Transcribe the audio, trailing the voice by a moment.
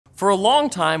For a long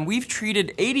time, we've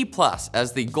treated 80 plus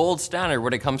as the gold standard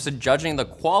when it comes to judging the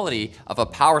quality of a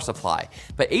power supply.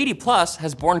 But 80 plus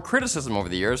has borne criticism over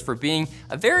the years for being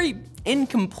a very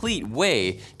incomplete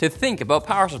way to think about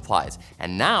power supplies.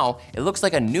 And now it looks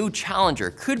like a new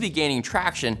challenger could be gaining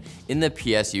traction in the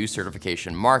PSU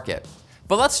certification market.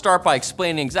 But let's start by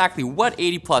explaining exactly what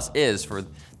 80 plus is for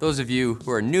those of you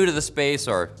who are new to the space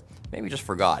or maybe just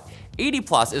forgot. 80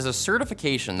 plus is a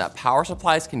certification that power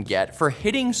supplies can get for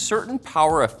hitting certain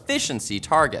power efficiency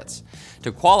targets.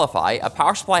 To qualify, a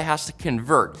power supply has to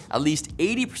convert at least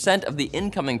 80% of the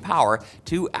incoming power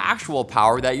to actual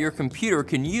power that your computer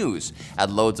can use at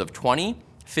loads of 20,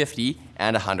 50,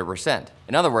 and 100%.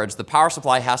 In other words, the power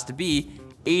supply has to be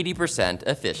 80%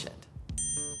 efficient.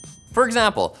 For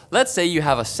example, let's say you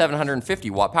have a 750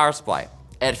 watt power supply.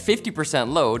 At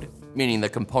 50% load, meaning the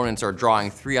components are drawing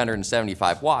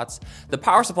 375 watts, the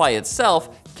power supply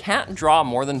itself can't draw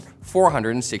more than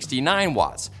 469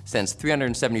 watts, since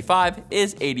 375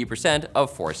 is 80%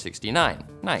 of 469.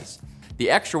 Nice. The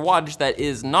extra wattage that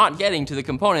is not getting to the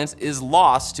components is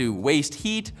lost to waste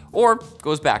heat or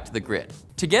goes back to the grid.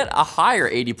 To get a higher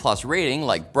 80 plus rating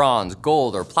like bronze,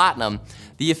 gold, or platinum,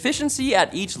 the efficiency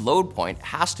at each load point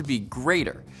has to be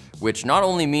greater, which not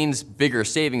only means bigger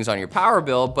savings on your power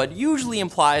bill, but usually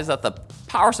implies that the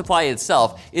power supply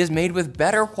itself is made with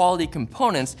better quality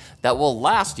components that will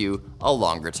last you a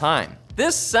longer time.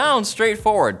 This sounds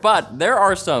straightforward, but there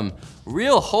are some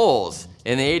real holes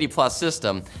in the 80 plus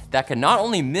system that can not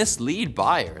only mislead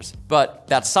buyers, but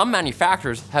that some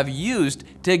manufacturers have used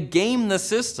to game the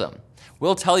system.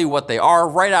 We'll tell you what they are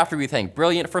right after we thank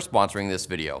Brilliant for sponsoring this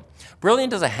video.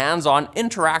 Brilliant is a hands-on,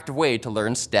 interactive way to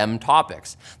learn STEM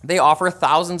topics. They offer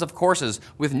thousands of courses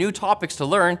with new topics to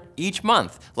learn each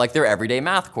month, like their everyday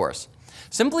math course.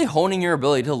 Simply honing your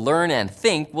ability to learn and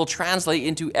think will translate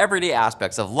into everyday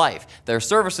aspects of life. Their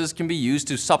services can be used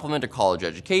to supplement a college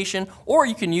education, or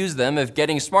you can use them if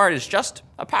getting smart is just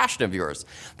a passion of yours.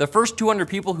 The first 200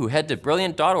 people who head to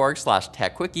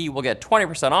brilliant.org/techquickie will get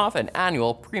 20% off an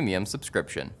annual premium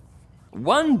subscription.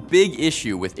 One big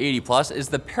issue with 80 plus is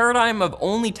the paradigm of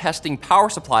only testing power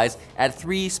supplies at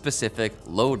 3 specific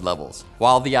load levels.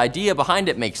 While the idea behind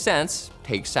it makes sense,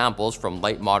 take samples from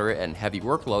light, moderate, and heavy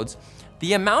workloads,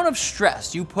 the amount of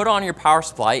stress you put on your power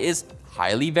supply is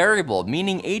highly variable,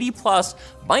 meaning 80 plus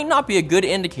might not be a good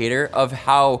indicator of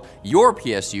how your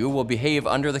PSU will behave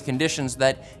under the conditions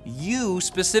that you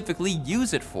specifically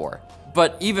use it for.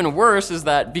 But even worse is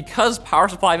that because power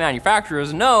supply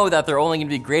manufacturers know that they're only going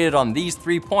to be graded on these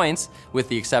 3 points, with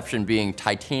the exception being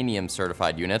titanium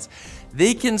certified units,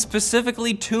 they can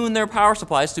specifically tune their power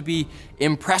supplies to be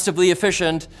impressively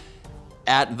efficient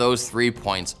at those 3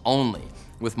 points only,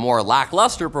 with more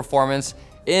lackluster performance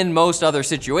in most other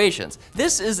situations.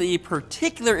 This is a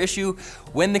particular issue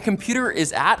when the computer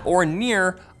is at or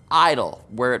near idle,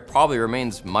 where it probably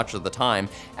remains much of the time,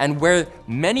 and where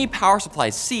many power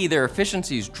supplies see their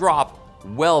efficiencies drop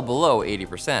well below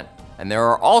 80%. And there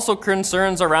are also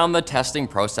concerns around the testing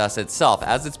process itself,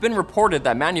 as it's been reported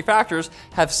that manufacturers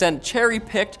have sent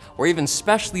cherry-picked or even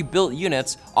specially built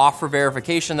units off for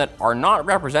verification that are not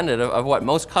representative of what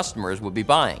most customers would be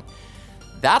buying.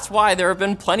 That's why there have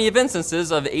been plenty of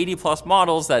instances of 80 plus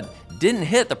models that didn't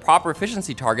hit the proper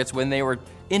efficiency targets when they were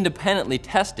independently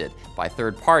tested by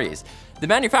third parties. The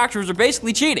manufacturers are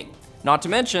basically cheating. Not to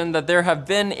mention that there have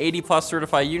been 80 plus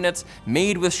certified units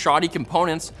made with shoddy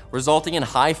components, resulting in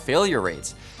high failure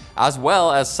rates, as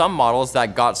well as some models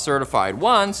that got certified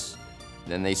once,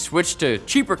 then they switched to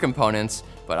cheaper components,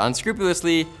 but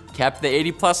unscrupulously kept the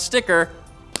 80 plus sticker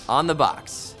on the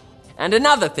box. And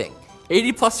another thing,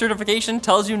 80 plus certification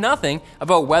tells you nothing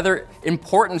about whether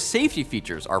important safety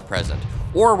features are present,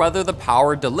 or whether the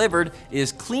power delivered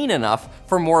is clean enough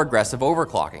for more aggressive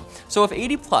overclocking. So if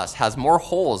 80 plus has more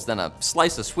holes than a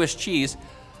slice of Swiss cheese,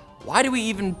 why do we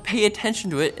even pay attention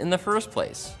to it in the first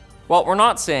place? Well, we're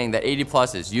not saying that 80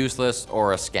 plus is useless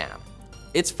or a scam.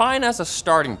 It's fine as a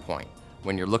starting point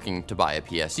when you're looking to buy a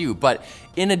PSU, but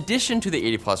in addition to the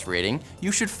 80 plus rating,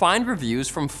 you should find reviews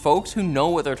from folks who know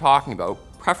what they're talking about,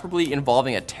 preferably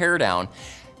involving a teardown,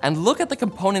 and look at the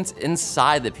components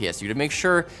inside the PSU to make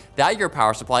sure that your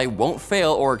power supply won't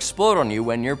fail or explode on you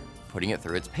when you're putting it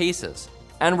through its paces.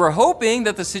 And we're hoping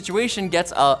that the situation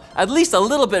gets at least a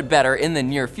little bit better in the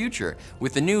near future,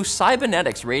 with the new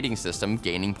cybernetics rating system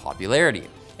gaining popularity.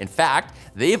 In fact,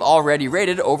 they've already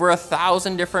rated over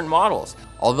 1,000 different models.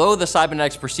 Although the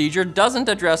cybernetics procedure doesn't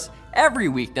address every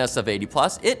weakness of 80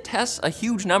 plus, it tests a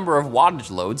huge number of wattage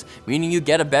loads, meaning you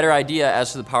get a better idea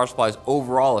as to the power supply's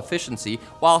overall efficiency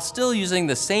while still using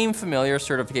the same familiar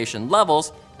certification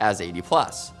levels as 80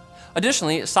 plus.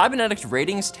 Additionally, cybernetics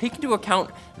ratings take into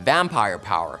account vampire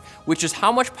power, which is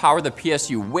how much power the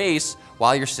PSU wastes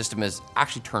while your system is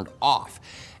actually turned off.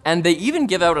 And they even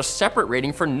give out a separate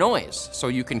rating for noise, so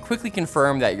you can quickly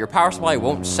confirm that your power supply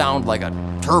won't sound like a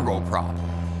turboprop.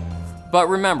 But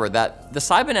remember that the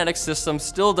cybernetics system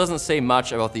still doesn't say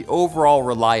much about the overall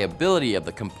reliability of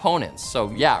the components.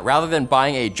 So yeah, rather than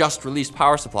buying a just released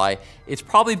power supply, it's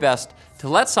probably best to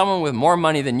let someone with more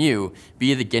money than you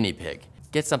be the guinea pig.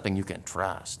 Get something you can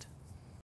trust.